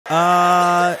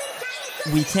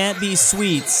We can't be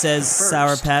sweet, says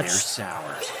Sour Patch. They're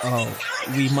sour. Oh,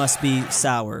 we must be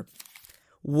sour.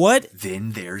 What?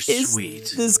 Then they're is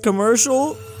sweet. This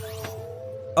commercial?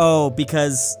 Oh,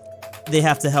 because they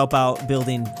have to help out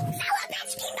building.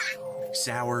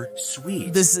 Sour,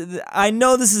 sweet. I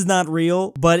know this is not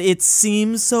real, but it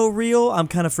seems so real. I'm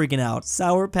kind of freaking out.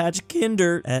 Sour Patch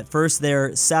Kinder. At first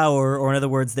they're sour, or in other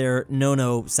words, they're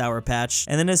no Sour Patch.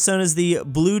 And then as soon as the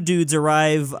blue dudes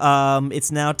arrive,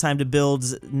 it's now time to build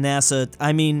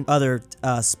other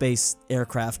space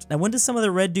aircraft. Now, when did some of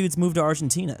the red dudes move to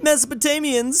Argentina?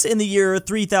 Mesopotamians in the year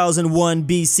 3001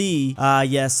 BC.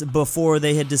 Yes, before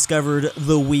they had discovered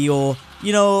the wheel.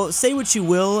 You know, say what you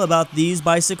will about these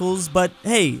bicycles, but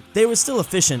hey, they were still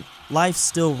efficient. Life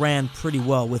still ran pretty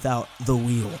well without the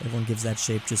wheel. Everyone gives that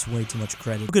shape just way too much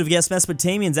credit. Who could have guessed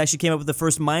Mesopotamians actually came up with the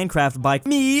first Minecraft by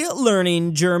me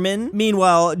learning German?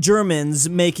 Meanwhile, Germans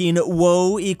making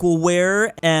woe equal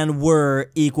where and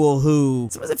were equal who.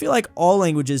 Sometimes I feel like all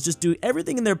languages just do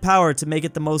everything in their power to make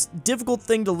it the most difficult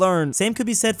thing to learn. Same could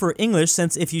be said for English,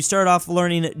 since if you start off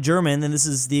learning German, then this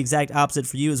is the exact opposite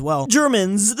for you as well.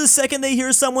 Germans, the second they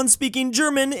hear someone speaking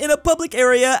German in a public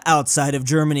area outside of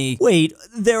Germany. Wait,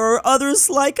 there are others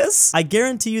like us? I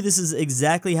guarantee you this is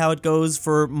exactly how it goes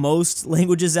for most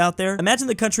languages out there. Imagine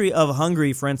the country of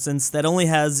Hungary, for instance, that only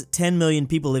has 10 million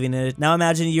people living in it. Now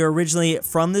imagine you're originally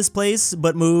from this place,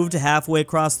 but moved halfway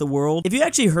across the world. If you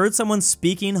actually heard someone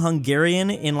speaking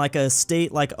Hungarian in like a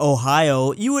state like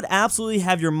Ohio, you would absolutely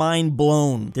have your mind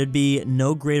blown. There'd be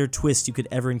no greater twist you could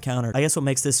ever encounter. I guess what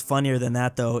makes this funnier than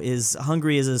that, though, is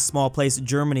Hungary is a small place,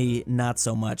 Germany not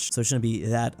so much. So it shouldn't be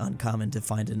that uncommon to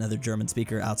find another German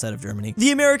speaker outside of Germany.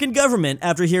 The American government,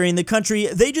 after hearing the country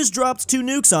they just dropped 2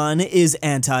 nukes on, is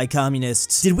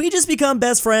anti-communist. Did we just become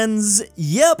best friends?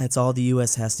 Yep. That's all the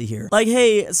US has to hear. Like,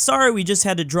 hey, sorry we just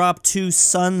had to drop 2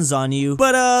 suns on you,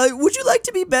 but would you like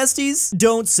to be besties?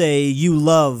 Don't say you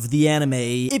love the anime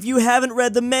if you haven't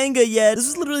read the manga yet. This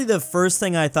was literally the first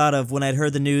thing I thought of when I'd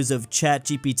heard the news of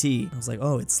ChatGPT. I was like,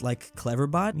 oh, it's like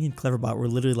Cleverbot? Me and Cleverbot were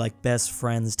literally like best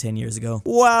friends 10 years ago.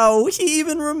 Wow, he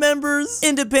even remembers.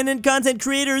 Independent content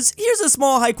creators, here's a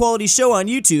small high-quality show on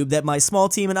YouTube that my small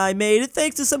team and I made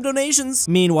thanks to some donations.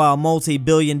 Meanwhile,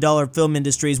 multi-billion-dollar film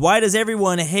industries, why does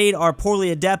everyone hate our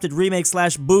poorly adapted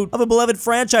remake/boot of a beloved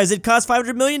franchise? It cost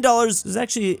 $500 million. This is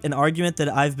actually an argument that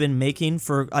I've been making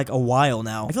for like a while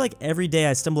now. I feel like every day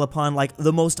I stumble upon like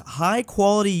the most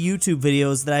high-quality YouTube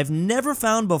videos that I've never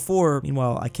found before.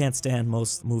 Meanwhile, I can't stand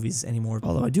most movies anymore,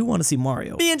 although I do want to see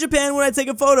Mario. Me in Japan when I take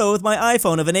a photo with my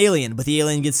iPhone of an alien, but the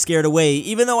alien gets scared away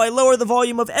even though I lower the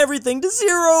volume of everything to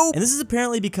 0. And this is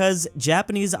apparently because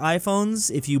Japanese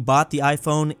iPhones, if you bought the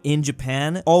iPhone in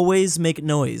Japan, always make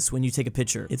noise when you take a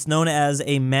picture. It's known as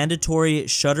a mandatory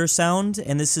shutter sound,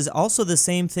 and this is also the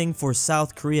same thing for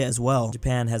South Korea as well.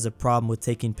 Japan has a problem with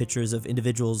taking pictures of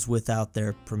individuals without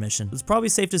their permission. It's probably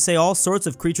safe to say all sorts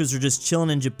of creatures are just chilling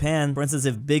in Japan. For instance,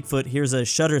 if Bigfoot hears a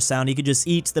shutter sound, he could just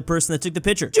eat the person that took the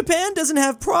picture. Japan doesn't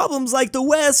have problems like the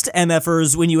West,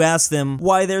 MFers, when you ask them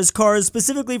why there's cars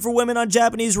specifically for women on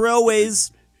Japanese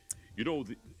railways. You know,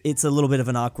 it's a little bit of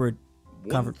an awkward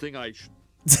conversation.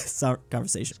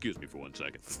 Excuse me for 1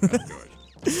 second.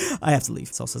 I have to leave.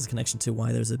 This also has a connection to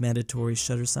why there's a mandatory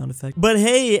shutter sound effect. But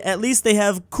hey, at least they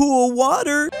have cool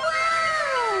water.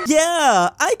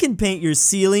 Yeah, I can paint your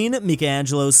ceiling,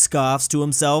 Michelangelo scoffs to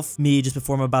himself. Me, just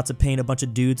before I'm about to paint a bunch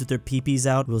of dudes with their peepees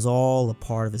out, it was all a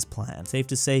part of his plan. Safe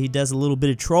to say he does a little bit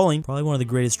of trolling, probably one of the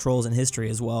greatest trolls in history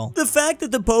as well. The fact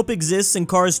that the Pope exists in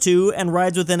Cars 2 and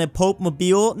rides within a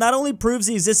Pope-mobile not only proves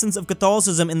the existence of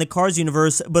Catholicism in the Cars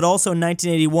universe, but also in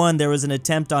 1981 there was an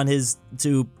attempt on his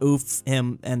to oof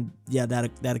him, and yeah,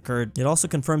 that occurred. It also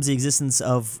confirms the existence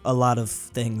of a lot of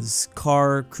things.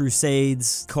 Car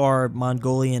crusades, car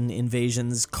Mongolian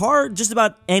invasions, car just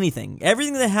about anything.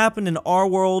 Everything that happened in our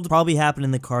world probably happened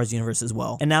in the Cars universe as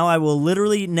well. And now I will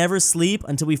literally never sleep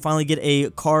until we finally get a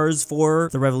Cars 4,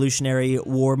 the Revolutionary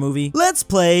War movie. Let's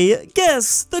play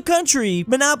Guess the Country.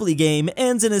 Monopoly game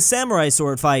ends in a samurai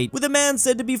sword fight, with a man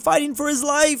said to be fighting for his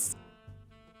life.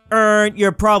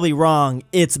 You're probably wrong.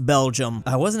 It's Belgium.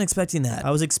 I wasn't expecting that.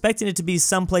 I was expecting it to be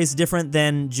someplace different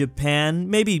than Japan,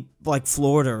 maybe like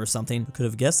Florida or something. I could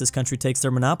have guessed this country takes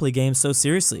their Monopoly game so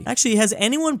seriously. Actually, has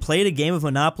anyone played a game of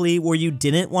Monopoly where you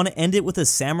didn't want to end it with a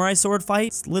samurai sword fight?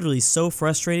 It's literally so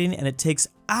frustrating, and it takes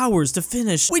hours to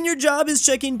finish. When your job is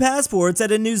checking passports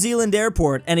at a New Zealand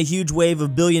airport and a huge wave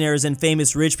of billionaires and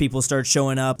famous rich people start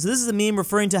showing up. So this is a meme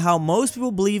referring to how most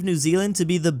people believe New Zealand to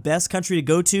be the best country to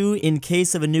go to in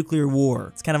case of a nuclear war.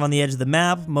 It's kind of on the edge of the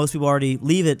map. Most people already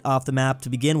leave it off the map to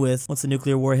begin with. Once the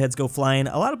nuclear warheads go flying,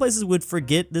 a lot of places would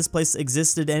forget this place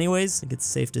existed anyways. I think it's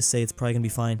safe to say it's probably gonna be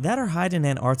fine. That or hide in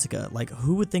Antarctica. Like,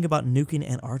 who would think about nuking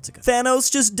Antarctica?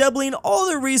 Thanos just doubling all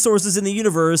the resources in the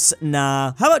universe?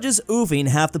 Nah. How about just oofing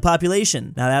half the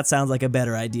population? Now that sounds like a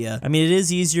better idea. I mean, it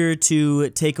is easier to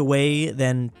take away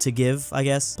than to give, I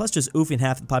guess. Plus, just oofing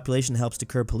half the population helps to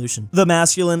curb pollution. The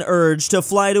masculine urge to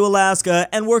fly to Alaska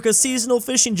and work a seasonal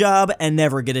fishing job and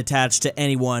never get attached to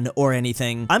anyone or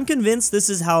anything. I'm convinced this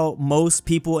is how most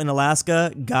people in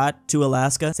Alaska got to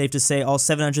Alaska. Safe to say all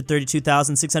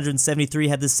 732,673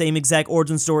 had the same exact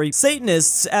origin story.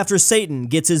 Satanists after Satan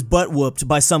gets his butt whooped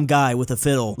by some guy with a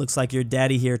fiddle. Looks like your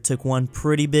daddy here took one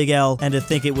pretty big L, and to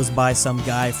think it was by some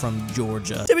guy from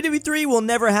Georgia. WWE3 will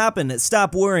never happen.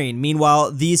 Stop worrying.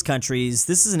 Meanwhile, these countries,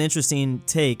 this is an interesting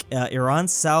take. Iran,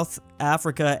 South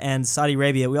Africa, and Saudi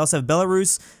Arabia. We also have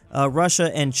Belarus, Russia,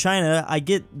 and China. I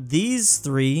get these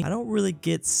three. I don't really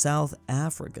get South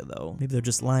Africa, though. Maybe they're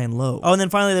just lying low. Oh, and then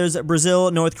finally, there's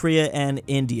Brazil, North Korea, and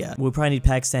India. We'll probably need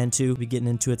Pakistan, too. We'll be getting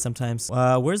into it sometimes.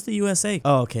 Where's the USA?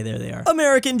 Oh, okay, there they are.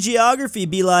 American geography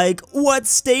be like, what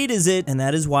state is it? And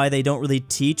that is why they don't really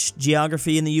teach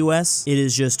geography in the US. It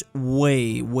is just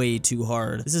way, way too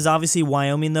hard. This is obviously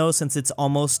Wyoming, though, since it's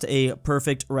almost a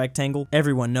perfect rectangle.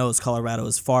 Everyone knows Colorado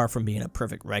is far from being a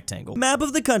perfect rectangle. Map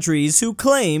of the countries who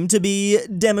claim to be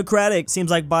democratic.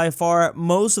 Seems like by far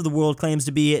most of the world claims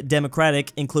to be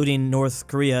democratic, including North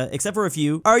Korea, except for a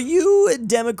few. Are you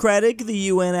democratic? The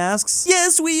UN asks.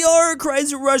 Yes, we are,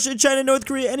 cries Russia, China, North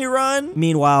Korea, and Iran.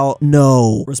 Meanwhile,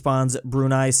 no, responds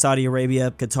Brunei, Saudi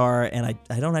Arabia, Qatar, and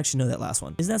I don't actually know that last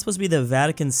one. Isn't that supposed to be the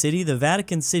Vatican City? The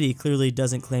Vatican City clearly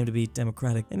doesn't claim to be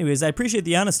democratic. Anyways, I appreciate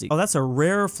the honesty. Oh, that's a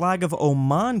rare Flag of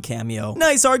Oman cameo.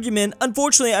 Nice argument.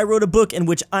 Unfortunately, I wrote a book in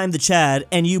which I'm the Chad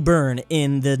and you burn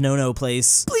in the no-no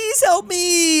place. Please help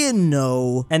me!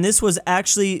 No. And this was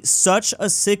actually such a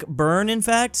sick burn, in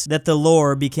fact, that the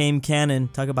lore became canon.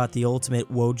 Talk about the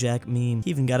ultimate Wojak meme. He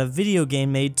even got a video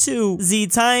game made too. The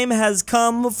time has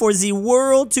come for the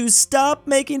world to stop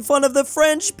making fun of the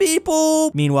French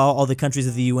people. Meanwhile, all the countries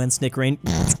of the UN snickering.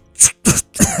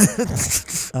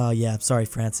 Yeah, sorry,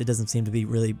 France. It doesn't seem to be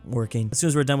really working. As soon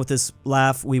as we're done with this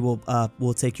laugh,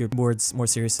 we'll take your words more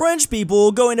serious. French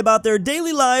people going about their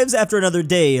daily lives after another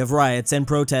day of riots and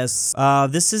protests.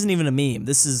 This isn't even a meme.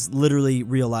 This is literally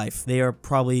real life. They are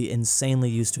probably insanely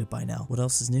used to it by now. What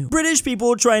else is new? British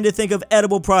people trying to think of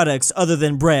edible products other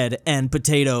than bread and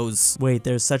potatoes. Wait,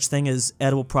 there's such thing as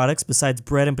edible products besides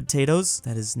bread and potatoes?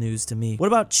 That is news to me. What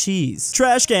about cheese?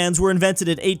 Trash cans were invented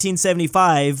in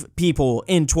 1875, people,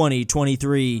 in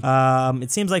 2023.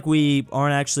 It seems like we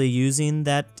aren't actually using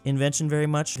that invention very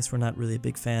much. I guess we're not really a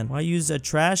big fan. Why use a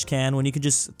trash can when you could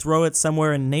just throw it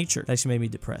somewhere in nature? That actually made me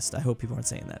depressed. I hope people aren't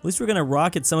saying that. At least we're gonna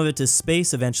rocket some of it to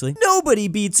space eventually. Nobody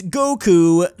beats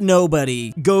Goku.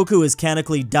 Nobody. Goku has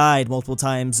canonically died multiple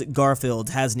times.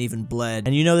 Garfield hasn't even bled.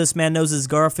 And you know this man knows his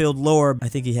Garfield lore. I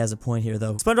think he has a point here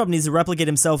though. SpongeBob needs to replicate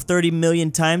himself 30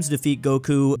 million times to defeat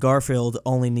Goku. Garfield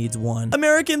only needs one.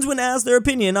 Americans, when asked their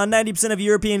opinion on 90% of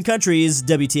European countries,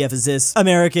 WTF is this?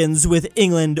 Americans with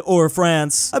England or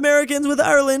France. Americans with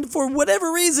Ireland for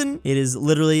whatever reason. It is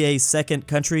literally a second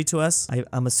country to us.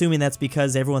 I'm assuming that's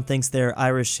because everyone thinks their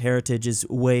Irish heritage is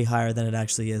way higher than it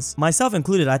actually is. Myself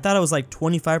included, I thought I was like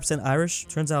 25% Irish.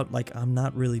 Turns out like I'm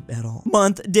not really at all.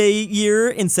 Month, day, year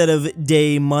instead of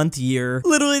day, month, year.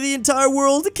 Literally the entire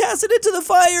world, cast it into the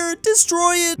fire,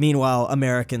 destroy it. Meanwhile,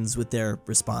 Americans with their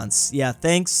response. Yeah,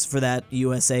 thanks for that,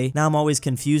 USA. Now I'm always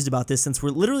confused about this since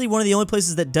we're literally one of the only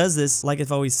places that does this. Like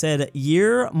I've always said,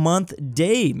 year, month,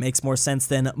 day makes more sense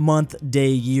than month, day,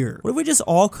 year. What if we just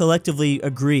all collectively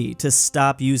agree to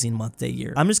stop using month, day,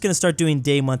 year? I'm just gonna start doing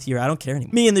day, month, year. I don't care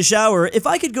anymore. Me in the shower. If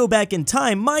I could go back in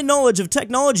time, my knowledge of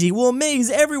technology will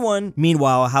amaze everyone.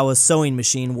 Meanwhile, how a sewing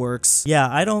machine works. Yeah,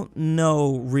 I don't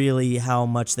know really how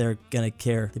much they're gonna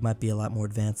care. They might be a lot more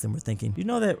advanced than we're thinking. You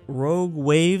know that rogue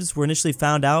waves were initially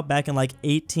found out back in like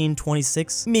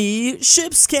 1826? Me,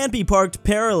 ships can't be parked parked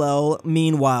parallel,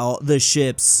 meanwhile, the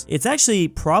ships. It's actually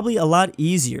probably a lot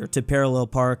easier to parallel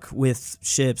park with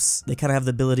ships. They kind of have the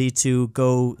ability to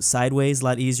go sideways a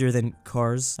lot easier than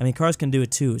cars. I mean, cars can do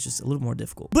it too, it's just a little more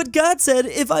difficult. But God said,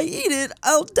 if I eat it,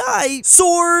 I'll die.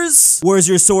 Source! Where's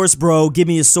your source, bro? Give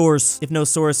me a source. If no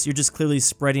source, you're just clearly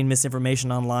spreading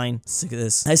misinformation online. Sick of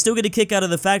this. I still get a kick out of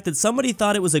the fact that somebody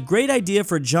thought it was a great idea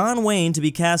for John Wayne to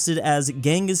be casted as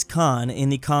Genghis Khan in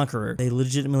The Conqueror. They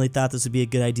legitimately thought this would be a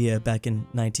good idea back in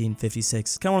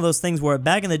 1956. Kind of one of those things where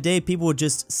back in the day, people would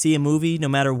just see a movie no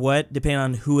matter what, depending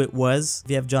on who it was.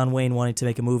 If you have John Wayne wanting to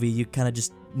make a movie, you kind of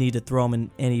just need to throw him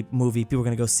in any movie. People are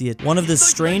gonna go see it. One of the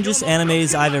strangest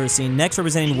animes I've ever seen. Next,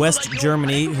 representing West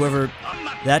Germany, whoever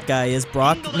that guy is,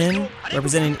 Brockman,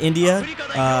 representing India,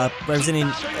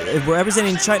 representing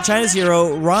China's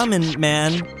hero, Ramen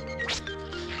Man.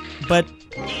 But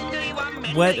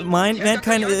what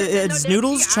mankind it's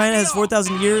noodles. China has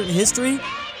 4,000-year history.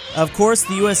 Of course,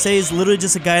 the USA is literally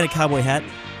just a guy in a cowboy hat.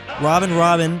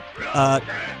 Robin.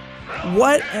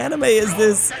 What anime is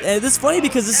this? This is funny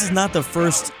because this is not the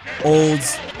first old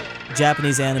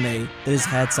Japanese anime that has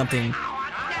had something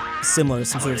similar,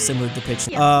 some sort of similar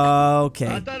depiction.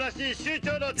 Okay.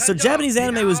 So Japanese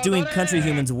anime was doing country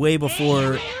humans way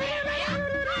before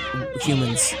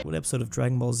humans. What episode of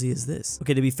Dragon Ball Z is this?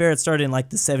 Okay, to be fair, it started in like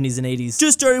the 70s and 80s.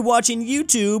 Just started watching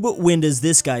YouTube. When does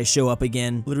this guy show up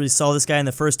again? Literally saw this guy in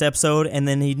the first episode and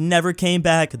then he never came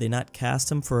back. Could they not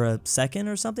cast him for a second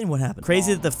or something? What happened?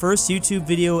 Crazy that the first YouTube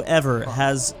video ever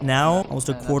has now almost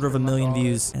 250,000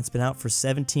 views and it's been out for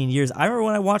 17 years. I remember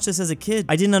when I watched this as a kid,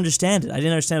 I didn't understand it. I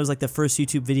didn't understand it was like the first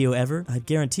YouTube video ever. I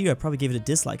guarantee you I probably gave it a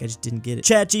dislike. I just didn't get it.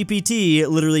 ChatGPT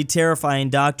literally terrifying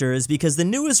doctors because the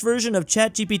newest version of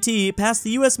ChatGPT passed the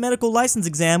US medical license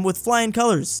exam with flying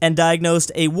colors and diagnosed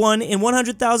a 1 in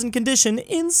 100,000 condition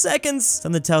in seconds.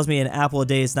 Something tells me an apple a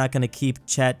day is not going to keep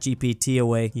ChatGPT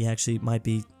away. He actually might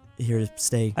be here to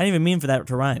stay. I didn't even mean for that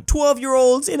to rhyme.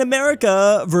 12-year-olds in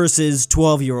America versus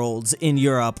 12-year-olds in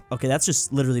Europe. Okay, that's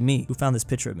just literally me. Who found this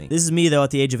picture of me? This is me, though, at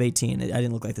the age of 18. I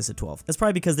didn't look like this at 12. That's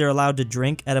probably because they're allowed to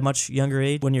drink at a much younger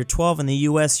age. When you're 12 in the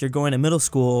US, you're going to middle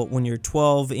school. When you're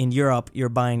 12 in Europe, you're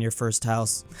buying your first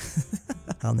house.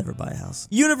 I'll never buy a house.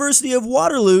 University of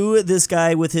Waterloo, this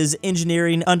guy with his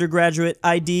engineering undergraduate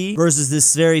ID versus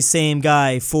this very same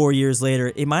guy 4 years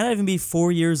later. It might not even be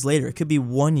 4 years later. It could be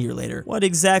 1 year later. What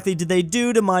exactly did they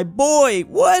do to my boy?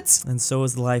 What? And so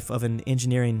is the life of an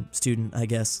engineering student, I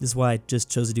guess. This is why I just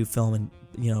chose to do film and,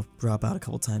 you know, drop out a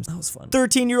couple times. That was fun.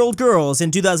 13-year-old girls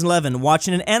in 2011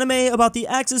 watching an anime about the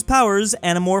Axe's powers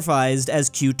anamorphized as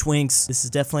cute twinks. This is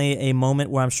definitely a moment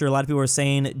where I'm sure a lot of people are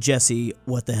saying, Jesse,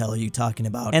 what the hell are you talking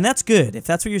about? And that's good. If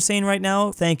that's what you're saying right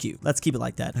now, thank you. Let's keep it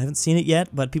like that. I haven't seen it yet,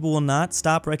 but people will not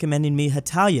stop recommending me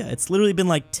Hatalia. It's literally been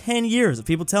like 10 years of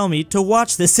people telling me to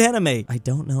watch this anime. I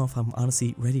don't know if I'm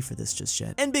honestly ready for this just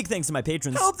yet. And big thanks to my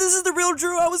patrons. Help, this is the real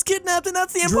Drew. I was kidnapped and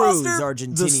that's the imposter. Drew's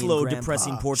Argentinian the slow, grandpa.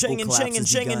 depressing Portugal collapse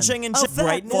Schengen,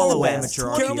 Bryton follow Is, amateur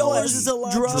Carmel archaeology. Is a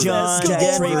lot.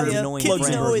 JohnDenver,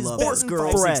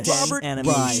 KirinoIsBestGirl, Phresh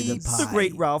Animations,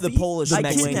 TheGreatRalphy, the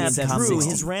Polish-Lithuanian Commonwealth, Commonwealth,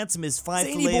 his ransom is 5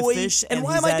 ZaneyBoi, fillet of fish, and and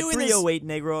why he's am I at doing this? 308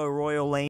 Negro Arroyo Lane.